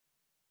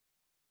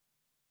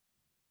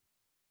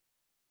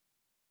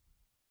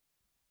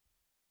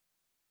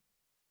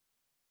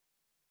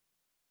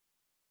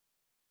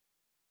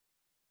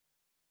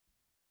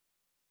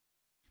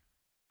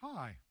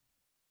Hi,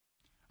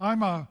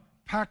 I'm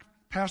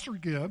Pastor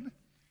Gibb,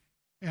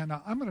 and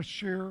I'm going to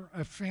share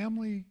a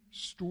family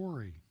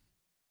story.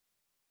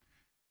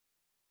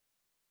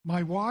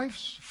 My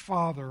wife's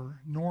father,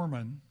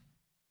 Norman,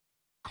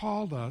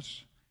 called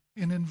us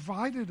and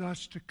invited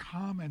us to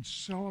come and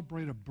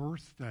celebrate a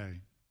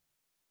birthday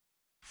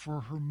for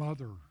her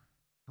mother.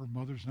 Her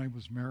mother's name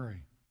was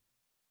Mary.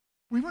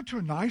 We went to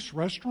a nice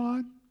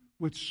restaurant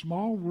with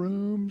small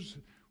rooms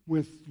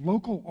with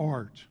local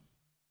art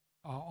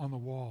on the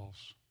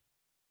walls.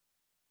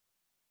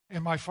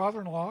 And my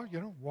father-in-law,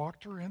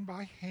 walked her in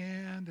by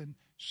hand and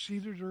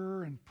seated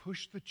her and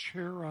pushed the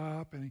chair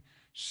up, and he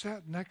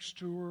sat next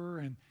to her,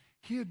 and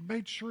he had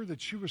made sure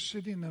that she was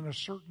sitting in a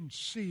certain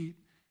seat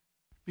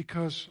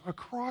because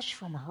across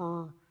from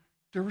her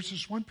there was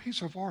this one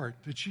piece of art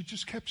that she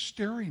just kept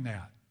staring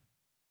at.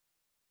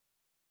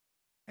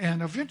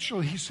 And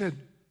eventually he said,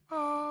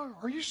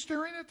 are you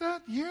staring at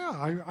that? Yeah,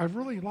 I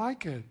really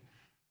like it.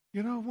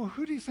 Well,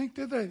 who do you think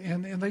did that?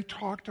 And they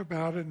talked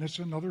about it, and it's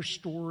another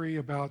story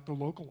about the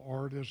local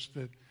artist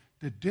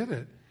that did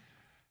it.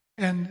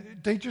 And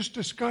they just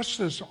discussed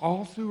this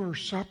all through her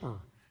supper.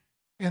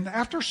 And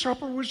after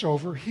supper was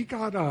over, he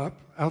got up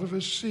out of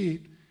his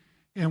seat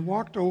and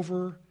walked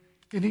over,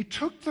 and he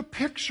took the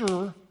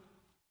picture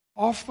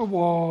off the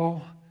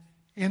wall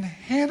and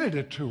handed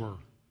it to her.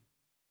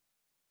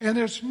 And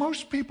as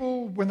most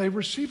people, when they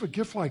receive a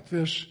gift like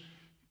this,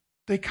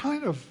 they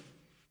kind of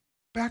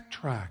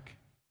backtrack.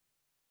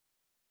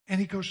 And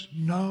he goes,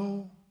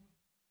 no,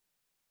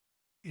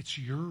 it's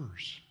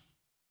yours.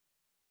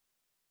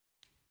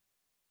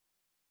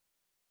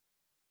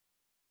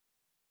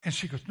 And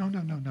she goes, no.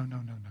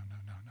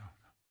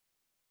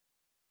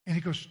 And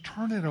he goes,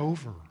 turn it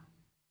over.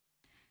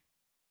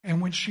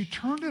 And when she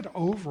turned it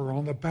over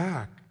on the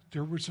back,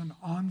 there was an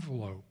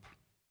envelope.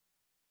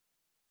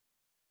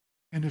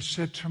 And it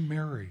said to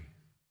Mary.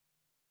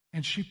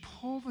 And she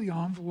pulled the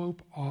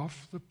envelope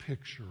off the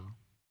picture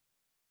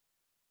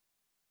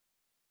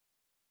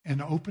and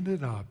opened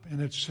it up,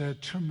 and it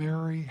said, to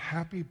Mary,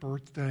 happy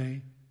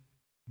birthday,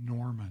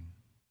 Norman.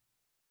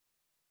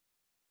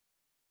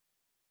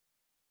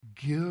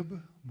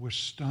 Gibb was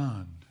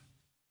stunned.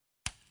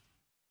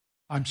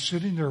 I'm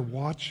sitting there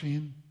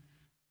watching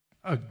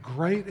a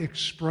great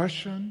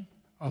expression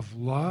of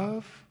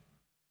love,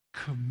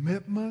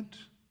 commitment,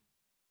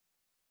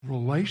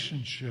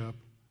 relationship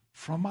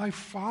from my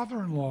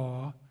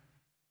father-in-law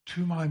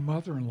to my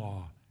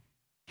mother-in-law.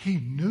 He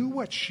knew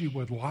what she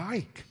would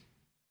like.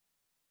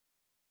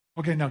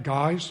 Okay, now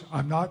guys,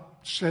 I'm not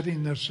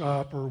setting this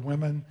up, or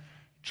women,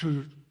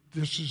 to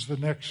this is the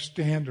next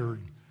standard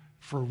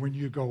for when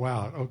you go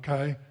out,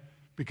 okay?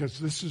 Because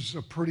this is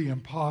a pretty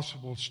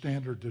impossible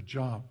standard to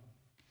jump.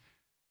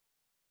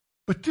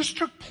 But this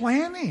took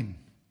planning.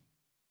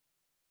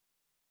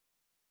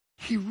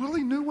 He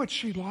really knew what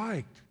she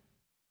liked.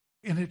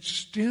 And it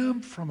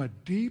stemmed from a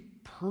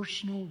deep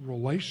personal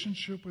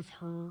relationship with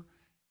her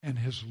and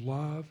his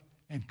love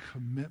and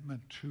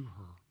commitment to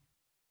her.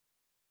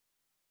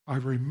 I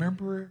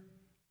remember it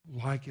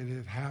like it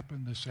had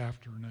happened this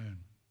afternoon.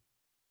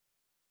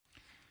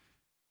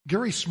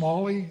 Gary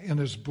Smalley, in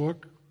his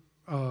book,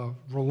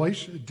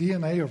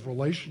 DNA of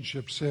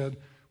Relationships, said,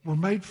 we're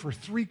made for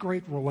three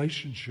great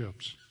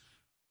relationships.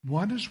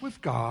 One is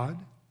with God,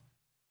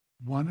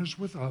 one is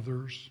with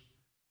others,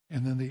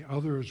 and then the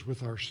other is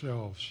with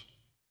ourselves.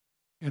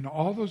 And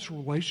all those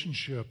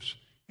relationships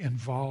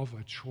involve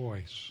a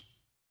choice.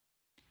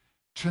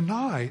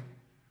 Tonight,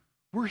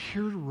 we're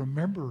here to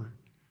remember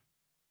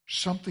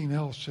something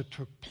else that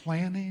took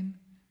planning,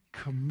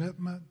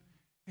 commitment,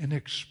 and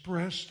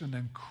expressed an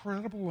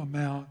incredible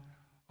amount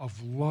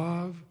of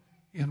love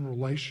in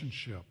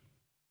relationship.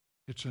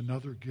 It's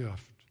another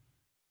gift.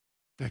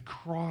 The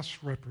cross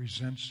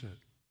represents it.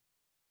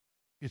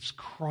 It's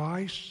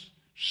Christ's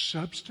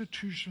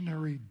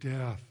substitutionary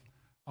death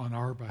on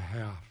our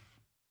behalf.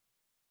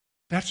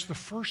 That's the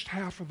first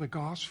half of the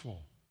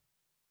gospel.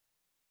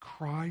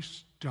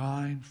 Christ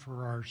dying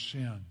for our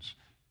sins.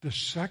 The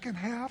second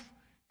half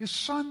is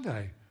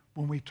Sunday,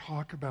 when we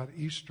talk about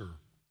Easter.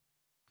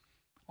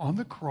 On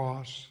the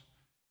cross,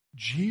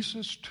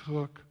 Jesus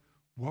took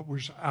what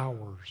was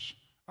ours,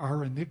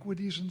 our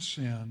iniquities and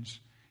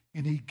sins,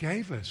 and he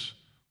gave us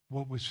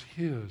what was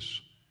his,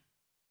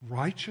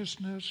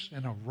 righteousness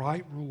and a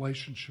right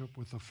relationship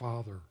with the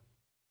Father.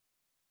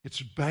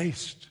 It's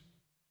based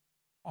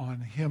on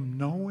him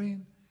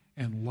knowing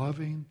and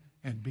loving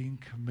and being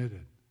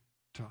committed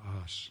to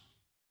us.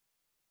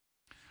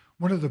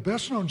 One of the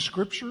best-known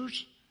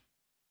scriptures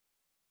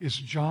is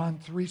John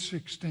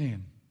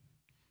 3:16.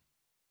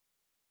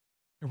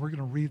 And we're going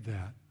to read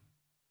that.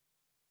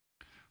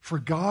 For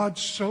God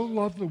so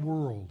loved the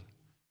world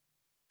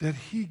that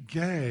he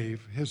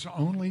gave his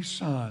only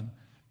Son,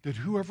 that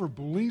whoever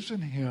believes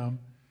in him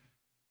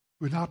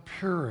would not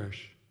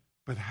perish,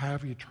 but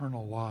have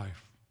eternal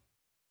life.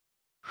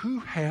 Who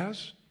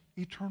has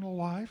eternal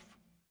life?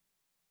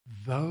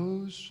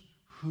 Those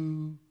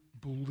who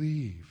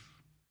believe.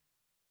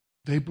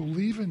 They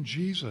believe in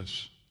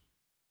Jesus.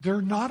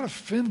 They're not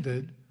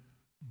offended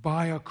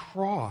by a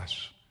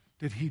cross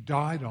that he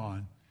died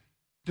on,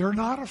 they're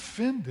not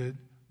offended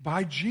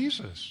by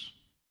Jesus.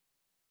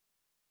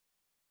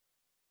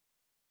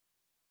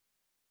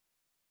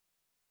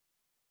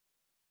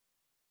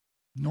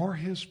 Nor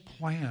his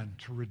plan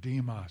to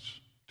redeem us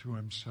to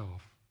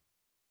himself.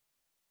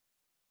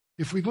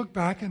 If we look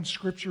back in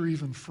Scripture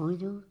even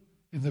further,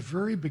 in the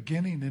very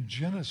beginning in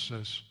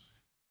Genesis,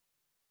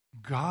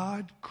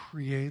 God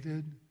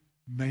created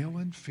male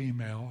and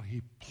female.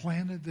 He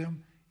planted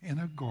them in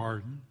a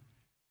garden,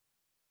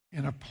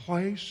 in a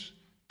place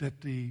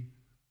that the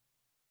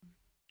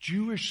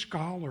Jewish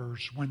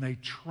scholars, when they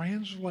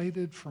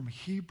translated from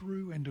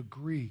Hebrew into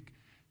Greek,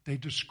 they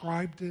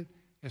described it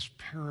as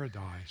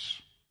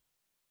paradise.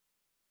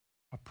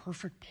 A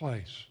perfect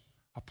place,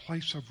 a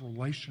place of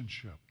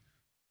relationship.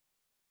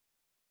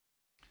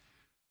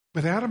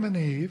 But Adam and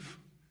Eve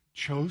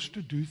chose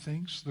to do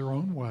things their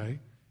own way,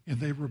 and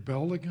they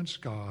rebelled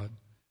against God.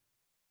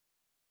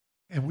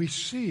 And we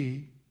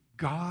see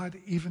God,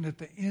 even at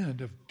the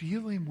end of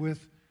dealing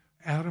with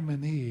Adam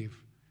and Eve,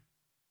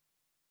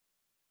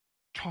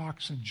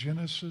 talks in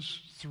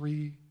Genesis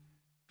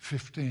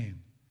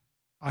 3:15.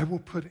 I will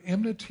put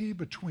enmity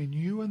between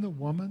you and the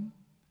woman,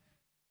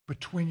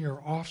 between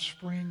your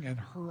offspring and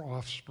her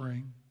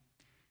offspring.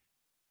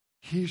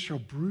 He shall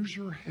bruise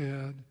your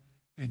head,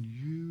 and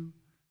you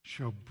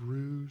shall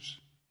bruise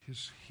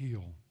his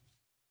heel.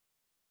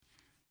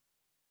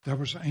 That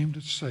was aimed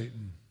at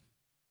Satan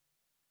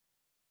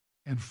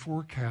and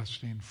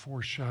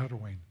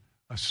foreshadowing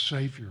a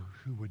Savior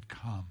who would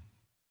come.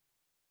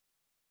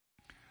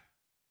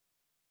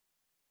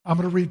 I'm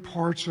going to read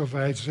parts of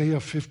Isaiah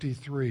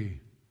 53,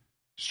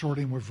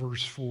 starting with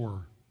verse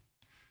 4.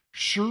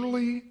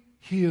 Surely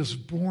he has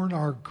borne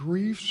our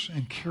griefs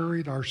and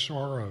carried our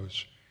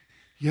sorrows,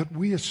 yet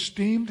we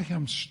esteemed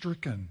him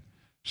stricken,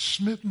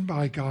 smitten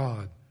by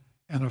God,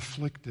 and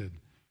afflicted.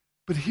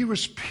 But he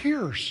was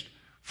pierced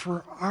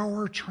for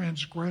our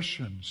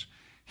transgressions.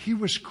 He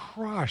was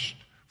crushed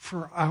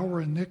for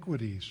our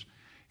iniquities.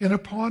 And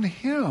upon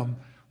him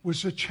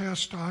was the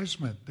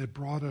chastisement that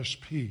brought us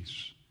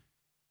peace.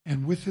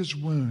 And with his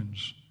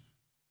wounds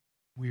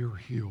we are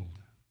healed.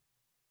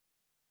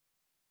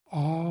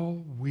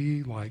 All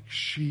we like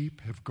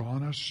sheep have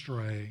gone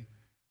astray.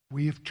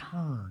 We have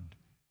turned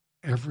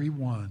every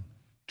one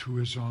to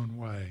his own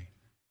way.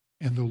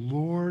 And the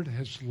Lord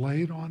has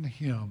laid on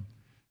him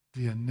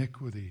the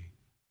iniquity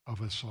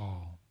of us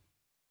all.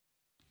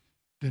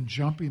 Then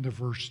jumping to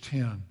verse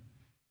 10.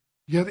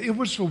 Yet it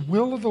was the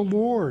will of the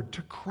Lord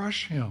to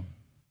crush him.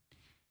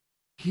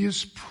 He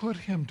has put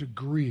him to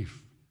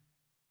grief.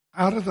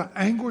 Out of the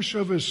anguish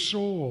of his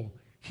soul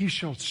he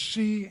shall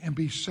see and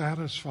be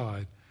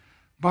satisfied.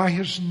 By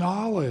his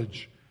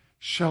knowledge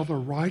shall the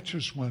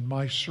righteous one,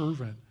 my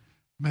servant,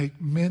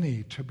 make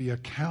many to be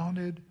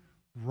accounted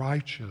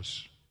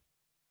righteous,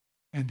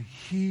 and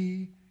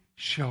he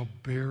shall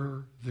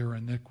bear their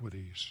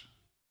iniquities.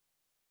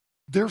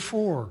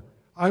 Therefore,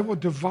 I will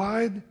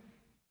divide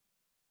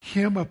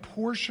him a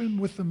portion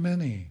with the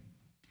many,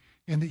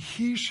 and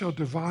he shall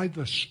divide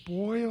the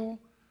spoil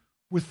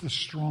with the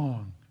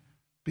strong,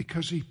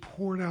 because he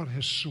poured out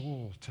his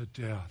soul to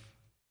death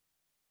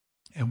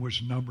and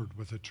was numbered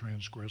with the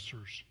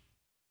transgressors.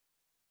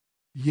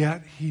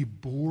 Yet he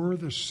bore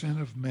the sin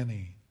of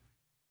many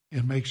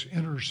and makes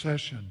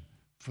intercession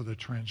for the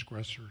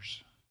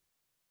transgressors.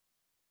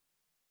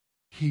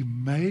 He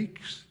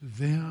makes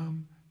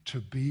them to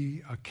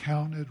be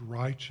accounted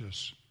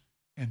righteous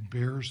and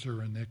bears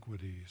their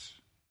iniquities.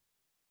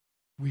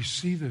 We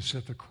see this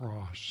at the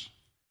cross.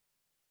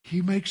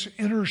 He makes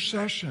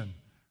intercession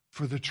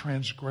for the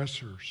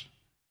transgressors.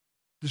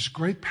 This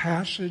great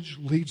passage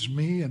leads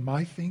me in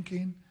my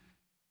thinking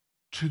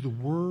to the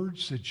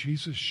words that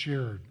Jesus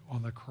shared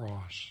on the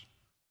cross.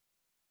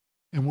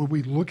 And when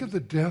we look at the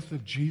death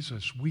of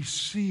Jesus, we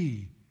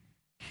see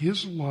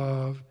his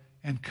love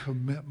and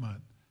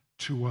commitment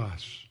to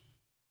us.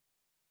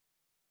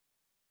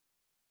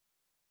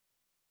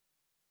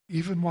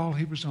 Even while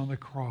he was on the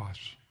cross,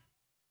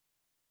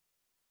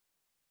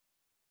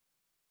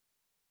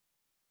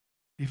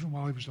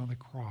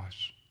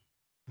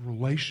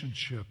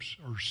 relationships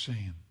are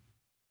seen.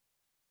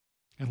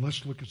 And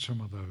let's look at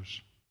some of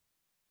those.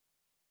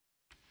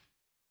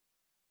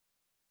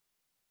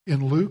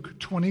 In Luke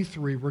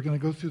 23, we're going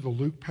to go through the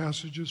Luke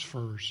passages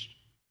first,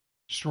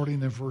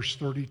 starting in verse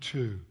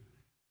 32.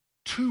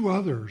 2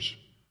 others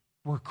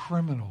were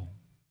criminal.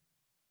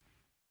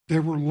 They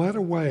were led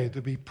away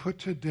to be put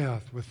to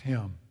death with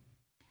him.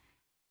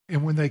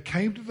 And when they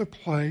came to the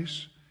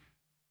place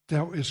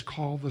that is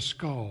called the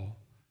skull,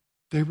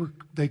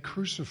 they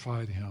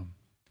crucified him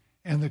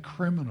and the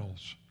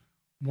criminals,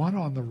 one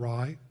on the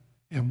right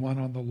and one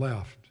on the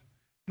left.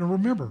 Now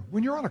remember,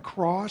 when you're on a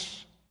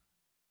cross,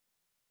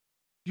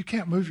 you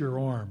can't move your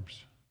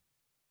arms.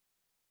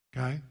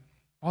 Okay?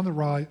 On the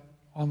right,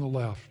 on the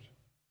left.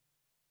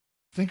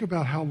 Think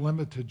about how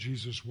limited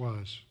Jesus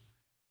was.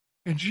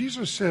 And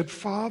Jesus said,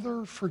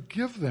 Father,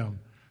 forgive them,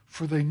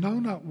 for they know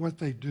not what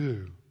they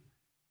do.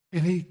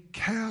 And he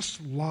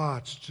cast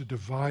lots to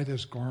divide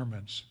his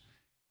garments.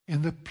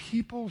 And the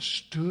people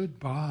stood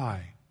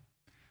by,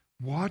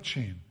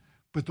 watching.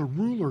 But the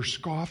ruler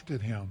scoffed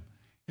at him,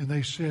 and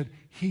they said,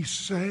 he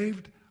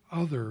saved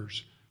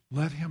others,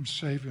 let him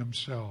save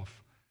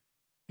himself.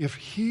 If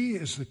he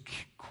is the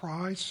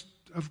Christ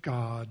of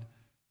God,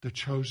 the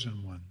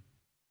chosen one.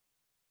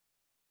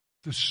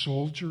 The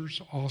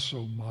soldiers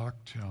also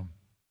mocked him,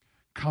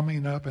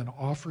 coming up and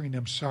offering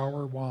him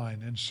sour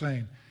wine and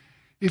saying,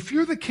 if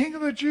you're the king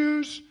of the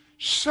Jews,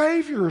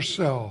 save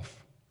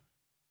yourself.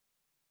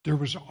 There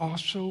was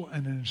also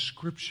an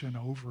inscription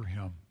over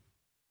him.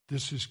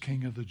 This is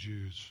King of the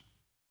Jews.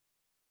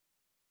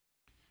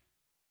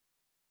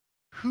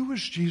 Who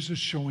was Jesus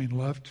showing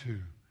love to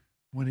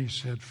when he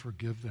said,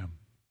 forgive them?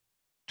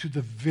 To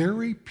the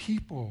very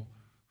people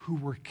who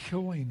were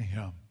killing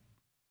him,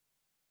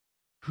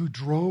 who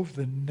drove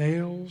the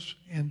nails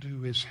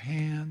into his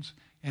hands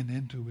and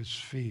into his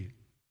feet.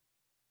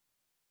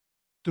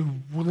 The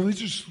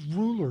religious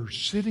rulers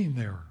sitting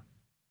there,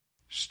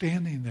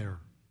 standing there,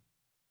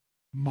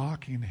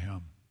 mocking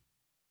him.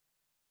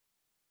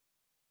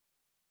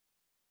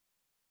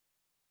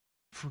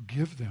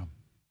 Forgive them.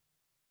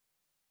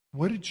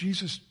 What did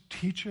Jesus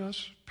teach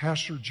us?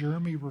 Pastor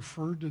Jeremy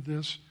referred to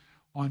this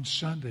on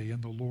Sunday in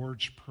the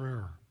Lord's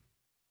Prayer.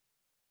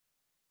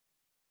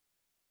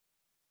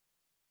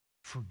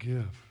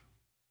 Forgive.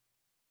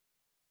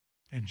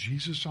 And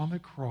Jesus on the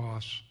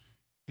cross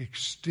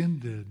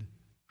extended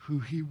who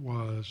he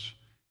was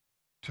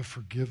to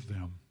forgive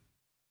them.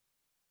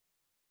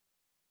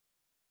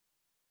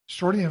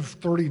 Starting in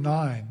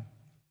 39,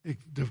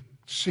 the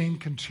scene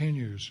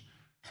continues.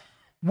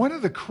 One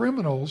of the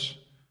criminals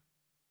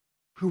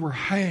who were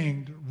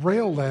hanged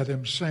railed at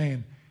him,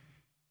 saying,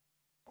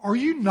 are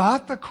you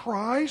not the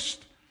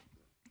Christ?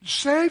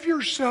 Save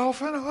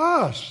yourself and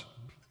us.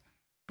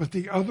 But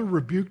the other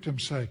rebuked him,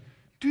 saying,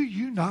 do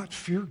you not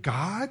fear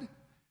God,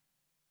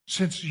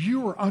 since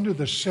you are under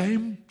the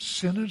same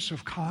sentence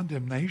of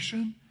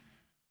condemnation?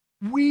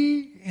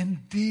 We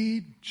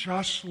indeed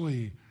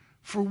justly,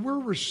 for we're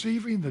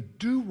receiving the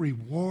due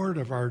reward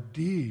of our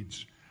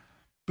deeds.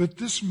 But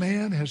this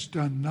man has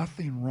done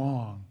nothing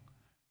wrong.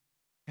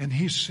 And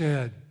he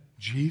said,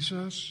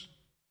 Jesus,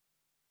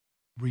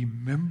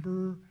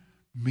 remember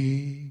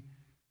me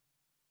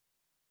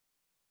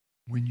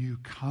when you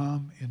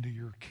come into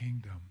your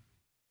kingdom.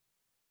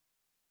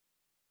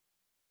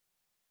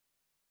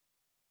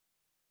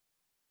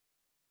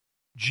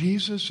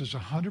 Jesus is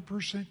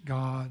 100%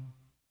 God,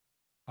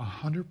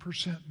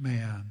 100%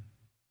 man.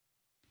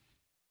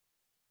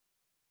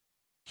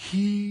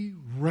 He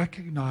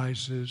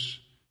recognizes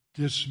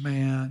this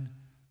man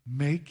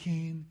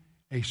making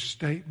a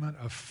statement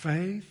of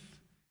faith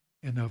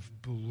and of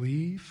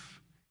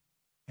belief.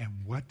 And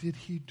what did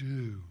he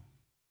do?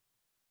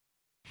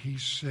 He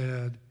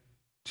said,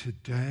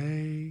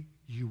 today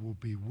you will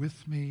be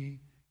with me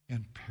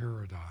in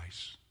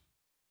paradise.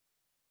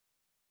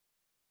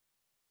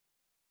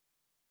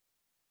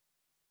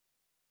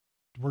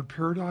 The word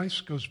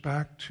paradise goes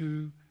back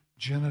to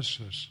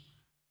Genesis,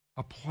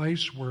 a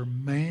place where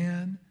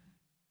man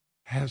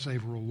has a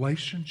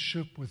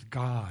relationship with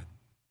God.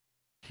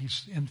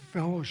 He's in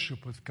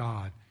fellowship with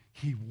God.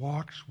 He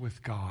walks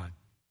with God.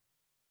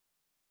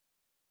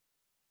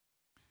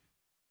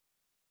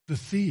 The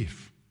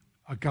thief,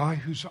 a guy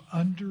who's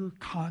under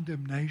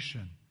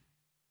condemnation,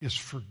 is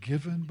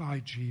forgiven by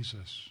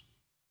Jesus.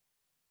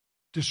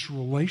 This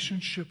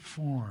relationship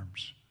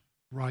forms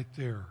right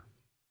there.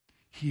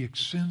 He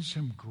extends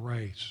him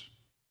grace.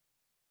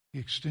 He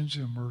extends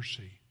him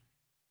mercy.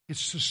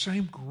 It's the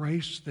same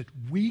grace that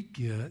we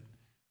get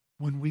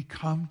when we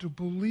come to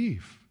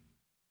believe.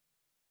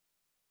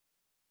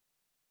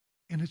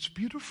 And it's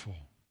beautiful.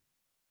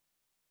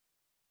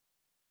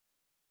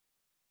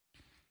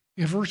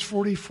 In verse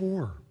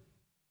 44,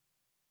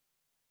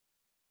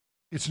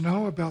 it's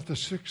now about the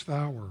 6th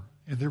hour,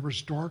 and there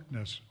was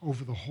darkness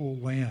over the whole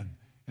land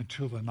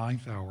until the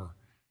 9th hour.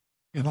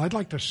 And I'd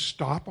like to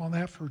stop on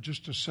that for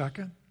just a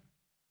second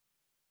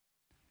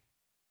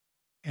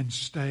and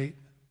state,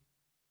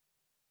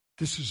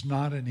 this is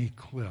not an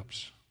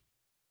eclipse.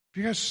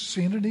 Have you guys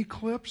seen an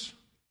eclipse?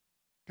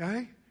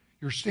 Okay?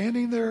 You're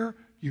standing there,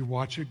 you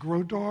watch it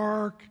grow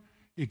dark,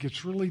 it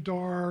gets really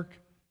dark,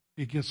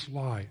 it gets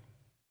light.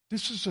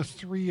 This is a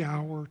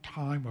 3-hour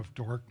time of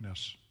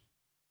darkness.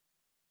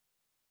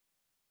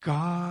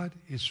 God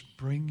is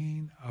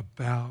bringing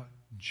about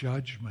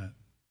judgment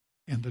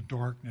in the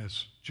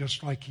darkness,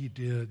 just like he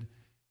did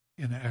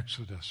in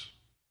Exodus.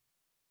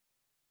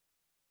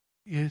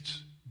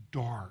 It's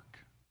dark.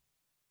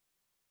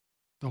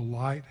 The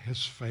light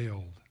has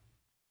failed.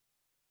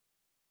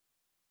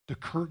 The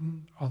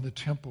curtain on the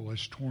temple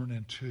is torn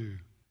in two.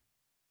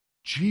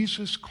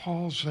 Jesus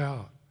calls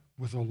out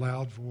with a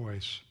loud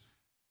voice,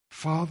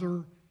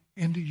 Father,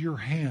 into your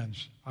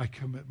hands I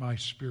commit my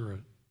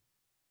spirit.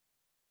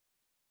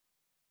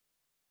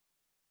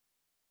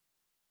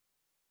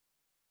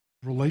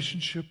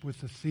 Relationship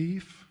with the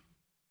thief,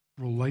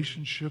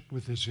 relationship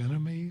with his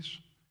enemies,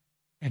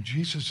 and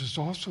Jesus is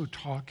also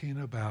talking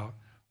about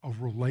a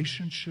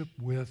relationship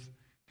with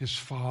his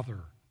Father.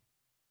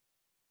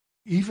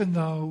 Even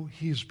though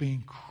he is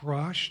being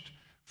crushed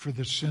for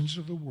the sins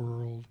of the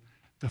world,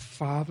 the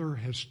Father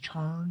has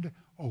turned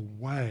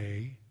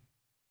away.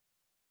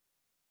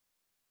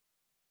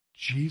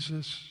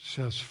 Jesus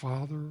says,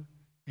 Father,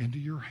 into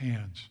your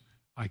hands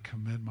I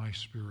commend my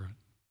spirit.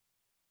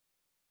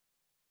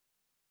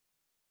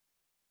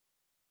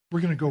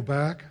 We're going to go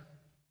back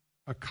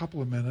a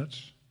couple of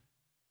minutes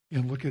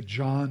and look at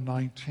John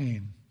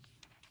 19.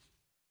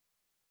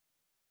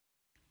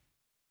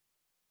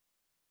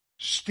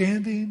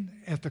 Standing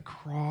at the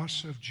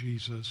cross of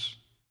Jesus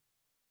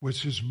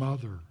was his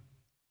mother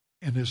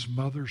and his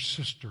mother's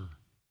sister,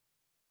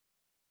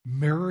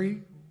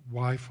 Mary,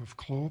 wife of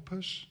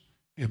Clopas,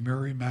 and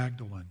Mary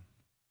Magdalene.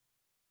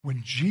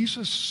 When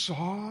Jesus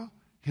saw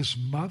his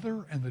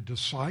mother and the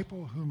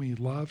disciple whom he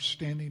loved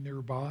standing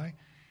nearby,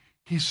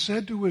 he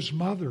said to his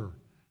mother,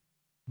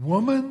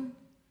 Woman,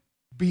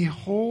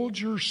 behold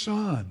your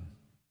son.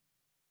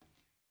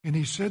 And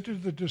he said to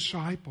the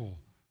disciple,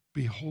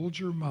 Behold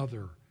your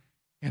mother.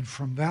 And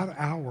from that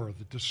hour,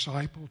 the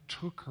disciple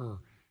took her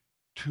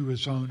to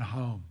his own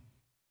home.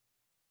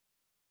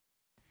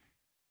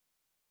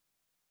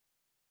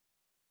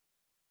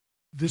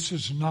 This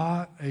is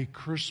not a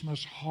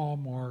Christmas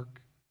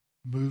Hallmark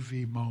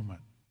movie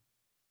moment.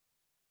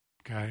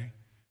 Okay?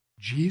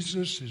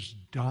 Jesus is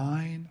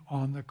dying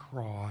on the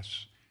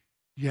cross,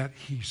 yet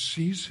he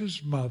sees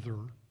his mother,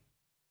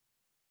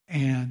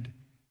 and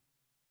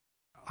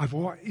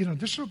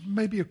this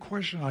may be a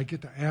question I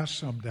get to ask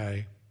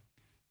someday.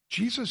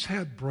 Jesus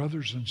had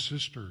brothers and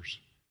sisters,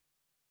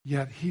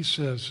 yet he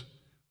says,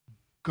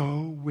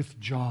 Go with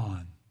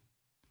John.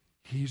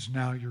 He's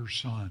now your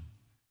son.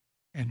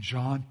 And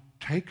John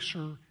takes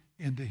her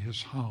into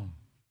his home.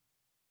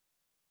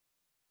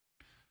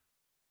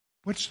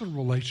 What's the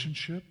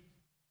relationship?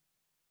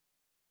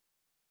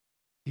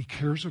 He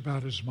cares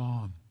about his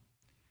mom.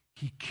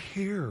 He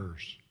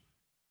cares.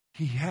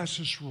 He has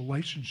this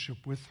relationship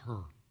with her.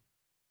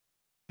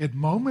 At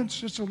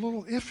moments, it's a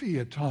little iffy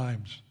at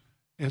times,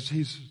 as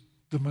he's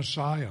the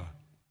Messiah.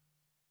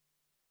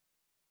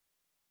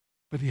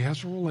 But he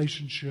has a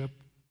relationship,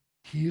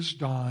 he is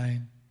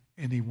dying,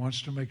 and he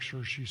wants to make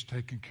sure she's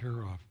taken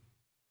care of.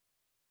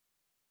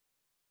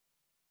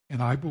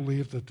 And I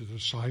believe that the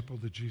disciple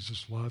that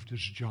Jesus loved is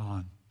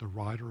John, the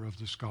writer of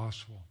this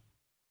gospel.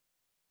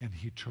 And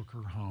he took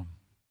her home.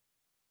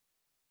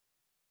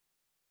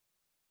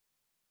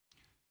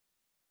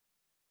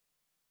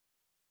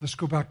 Let's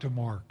go back to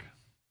Mark.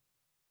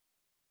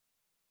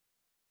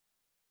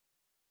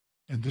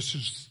 And this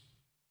is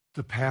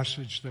the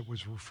passage that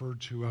was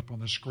referred to up on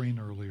the screen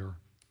earlier.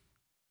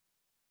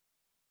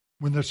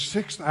 When the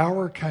 6th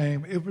hour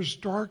came, it was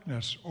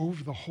darkness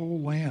over the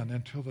whole land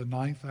until the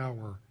 9th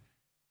hour.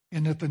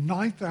 And at the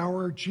 9th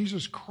hour,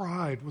 Jesus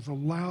cried with a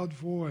loud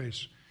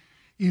voice,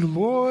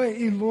 Eloi,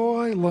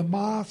 Eloi,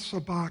 lama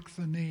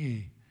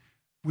sabachthani,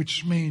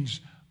 which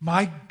means,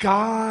 my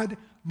God,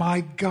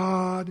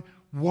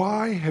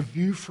 why have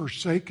you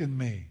forsaken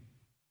me?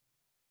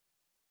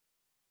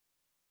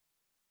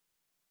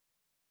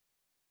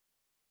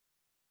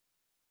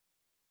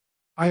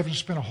 I haven't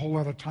spent a whole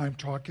lot of time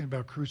talking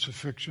about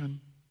crucifixion.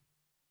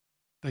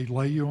 They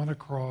lay you on a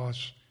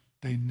cross.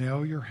 They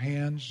nail your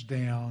hands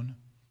down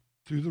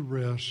through the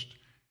wrist.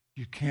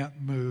 You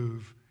can't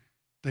move.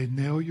 They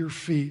nail your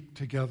feet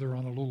together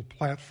on a little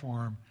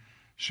platform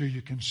so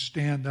you can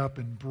stand up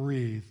and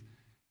breathe,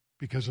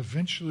 because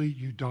eventually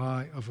you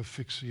die of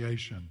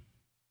asphyxiation.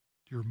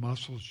 Your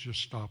muscles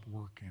just stop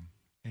working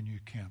and you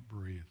can't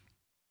breathe.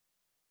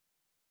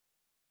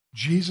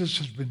 Jesus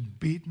has been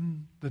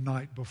beaten the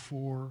night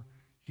before.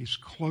 He's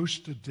close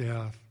to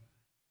death.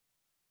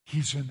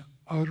 He's in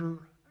utter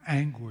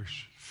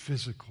anguish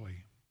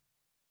physically.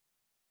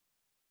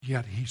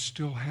 Yet he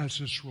still has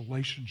this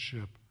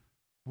relationship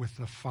with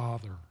the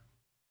Father.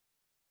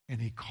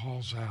 And he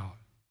calls out,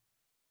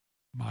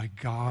 my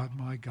God,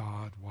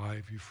 why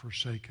have you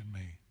forsaken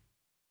me?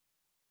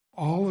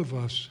 All of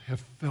us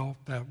have felt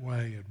that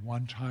way at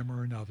one time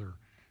or another.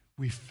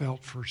 We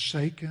felt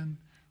forsaken,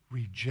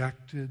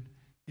 rejected,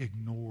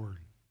 ignored.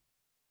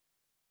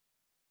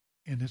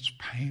 And it's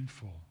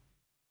painful.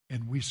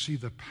 And we see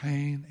the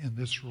pain in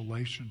this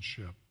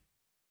relationship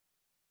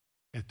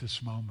at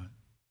this moment.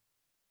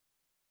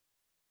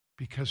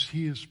 Because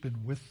he has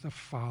been with the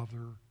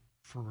Father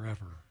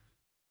forever.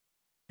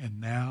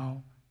 And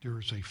now there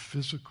is a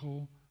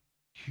physical,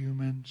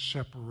 human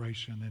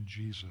separation in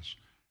Jesus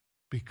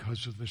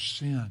because of the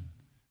sin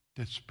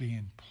that's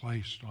being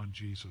placed on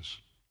Jesus.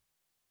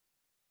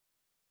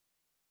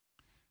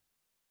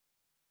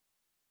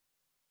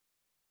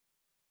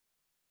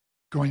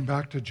 Going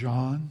back to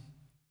John,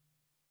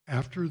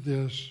 after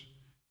this,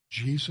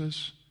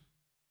 Jesus,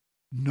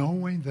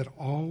 knowing that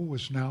all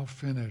was now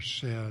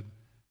finished, said,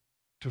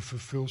 to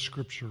fulfill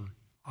Scripture,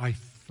 I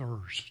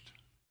thirst.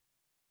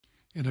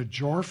 And a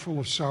jar full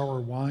of sour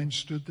wine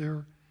stood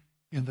there,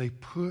 and they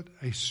put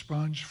a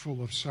sponge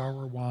full of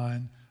sour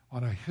wine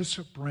on a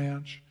hyssop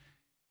branch,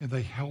 and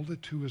they held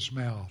it to his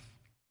mouth.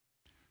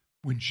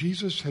 When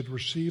Jesus had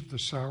received the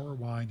sour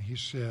wine, he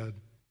said,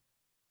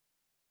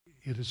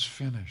 "It is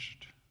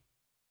finished,"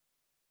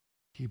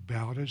 he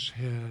bowed his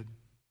head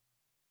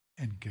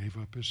and gave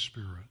up his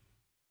spirit.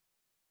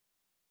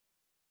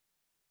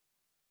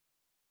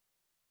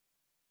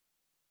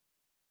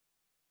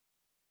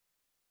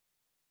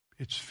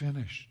 It's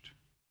finished.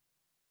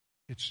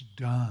 It's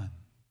done.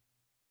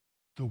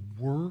 The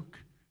work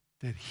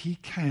that he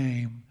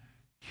came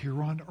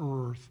here on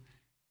earth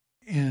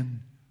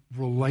in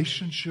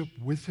relationship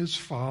with his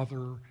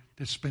Father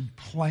that's been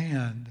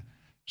planned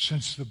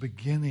since the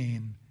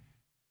beginning,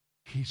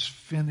 he's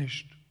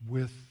finished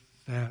with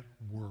that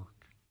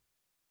work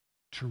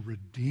to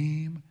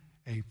redeem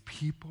a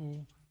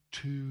people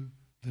to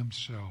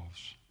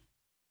themselves.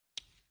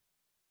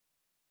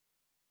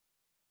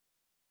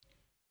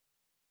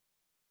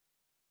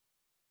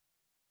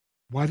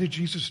 Why did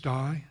Jesus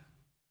die?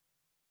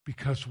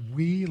 Because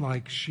we,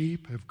 like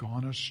sheep, have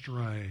gone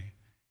astray.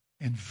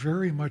 And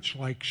very much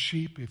like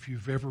sheep, if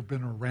you've ever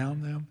been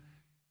around them,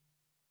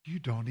 you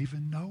don't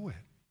even know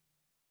it.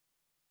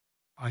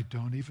 I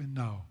don't even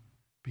know.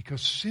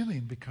 Because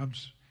sinning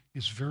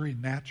is very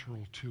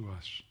natural to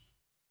us.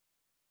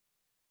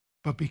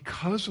 But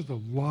because of the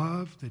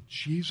love that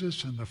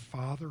Jesus and the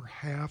Father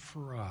have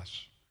for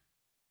us,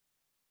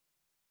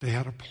 they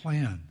had a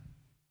plan.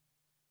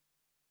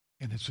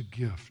 And it's a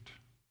gift.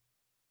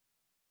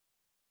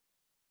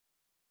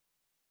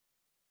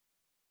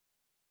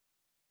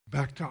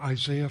 Back to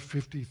Isaiah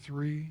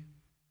 53.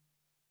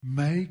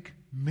 Make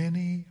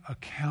many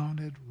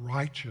accounted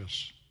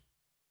righteous,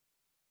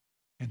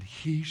 and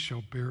he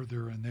shall bear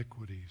their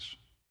iniquities.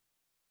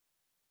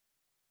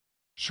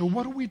 So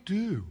what do we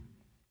do?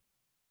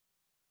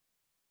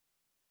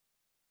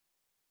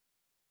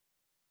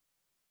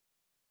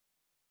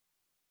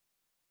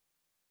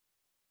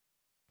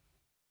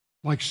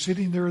 Like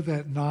sitting there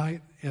that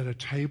night at a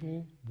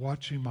table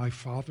watching my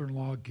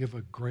father-in-law give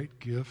a great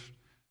gift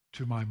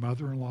to my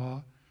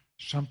mother-in-law,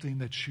 something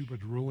that she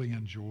would really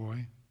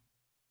enjoy.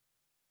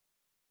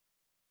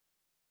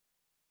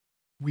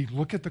 We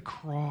look at the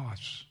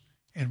cross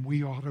and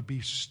we ought to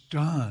be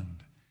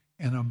stunned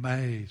and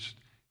amazed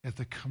at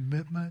the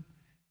commitment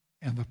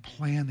and the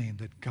planning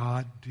that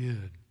God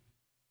did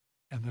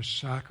and the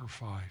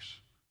sacrifice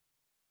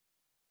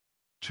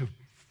to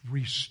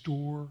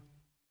restore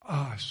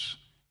us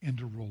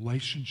into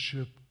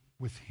relationship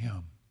with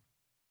him.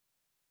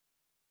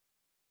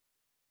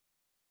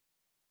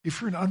 If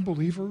you're an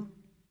unbeliever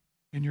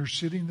and you're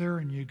sitting there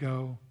and you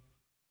go,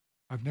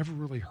 I've never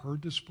really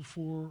heard this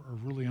before or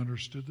really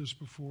understood this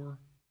before,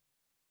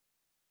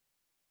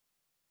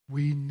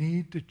 we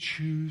need to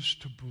choose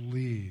to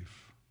believe.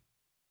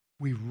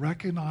 We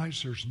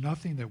recognize there's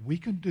nothing that we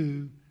can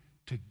do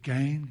to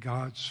gain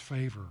God's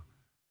favor.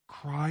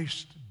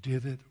 Christ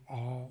did it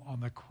all on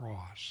the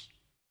cross.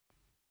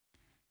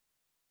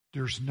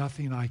 There's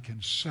nothing I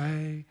can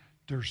say.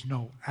 There's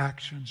no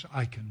actions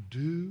I can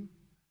do.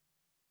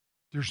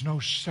 There's no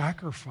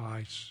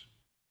sacrifice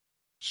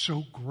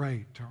so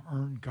great to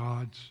earn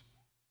God's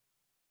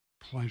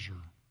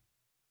pleasure.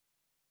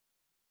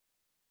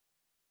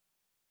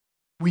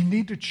 We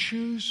need to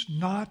choose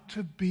not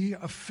to be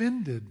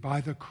offended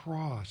by the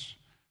cross,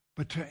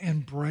 but to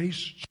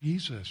embrace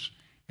Jesus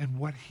and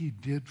what he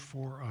did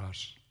for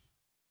us.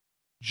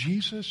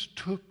 Jesus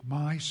took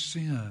my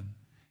sin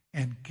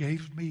and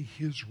gave me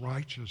his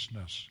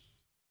righteousness.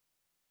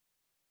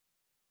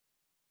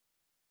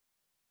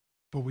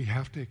 But we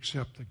have to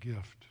accept the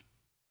gift.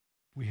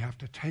 We have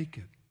to take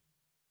it.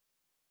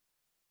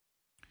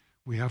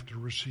 We have to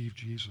receive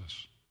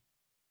Jesus,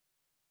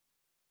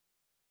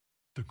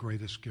 the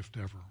greatest gift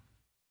ever.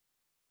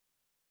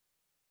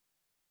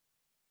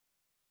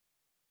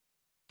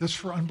 That's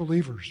for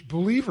unbelievers.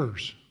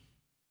 Believers,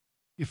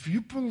 if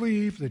you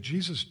believe that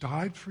Jesus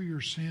died for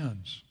your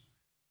sins,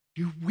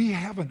 we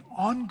have an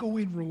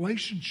ongoing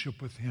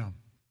relationship with him.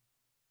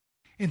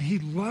 And he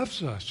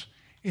loves us,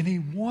 and he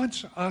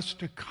wants us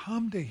to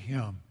come to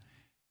him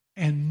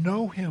and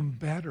know him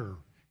better,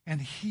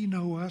 and he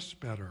know us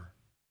better.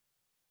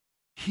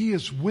 He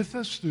is with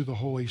us through the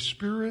Holy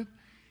Spirit.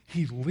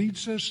 He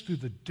leads us through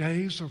the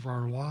days of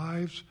our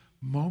lives,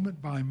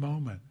 moment by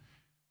moment.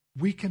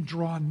 We can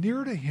draw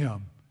near to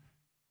him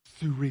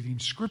through reading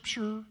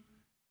Scripture,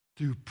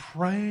 through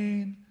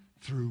praying,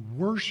 through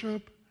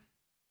worship,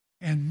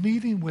 and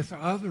meeting with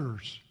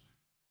others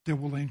that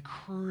will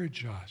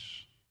encourage us.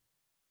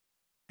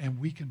 And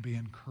we can be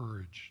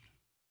encouraged.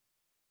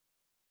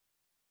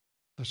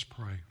 Let's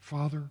pray.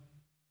 Father,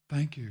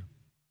 thank you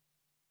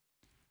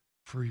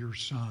for your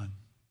Son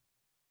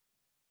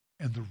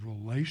and the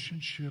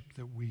relationship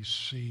that we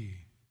see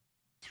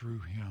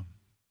through him.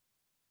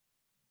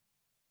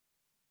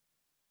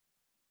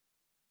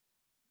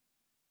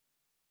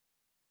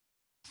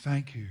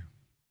 Thank you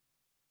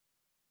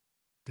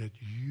that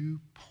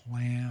you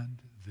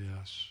planned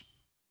this,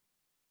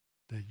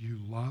 that you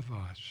love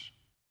us,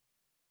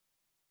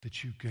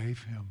 that you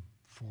gave him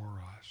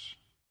for us.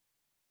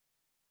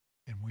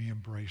 And we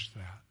embrace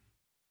that.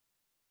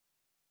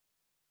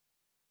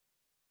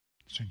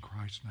 It's in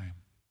Christ's name.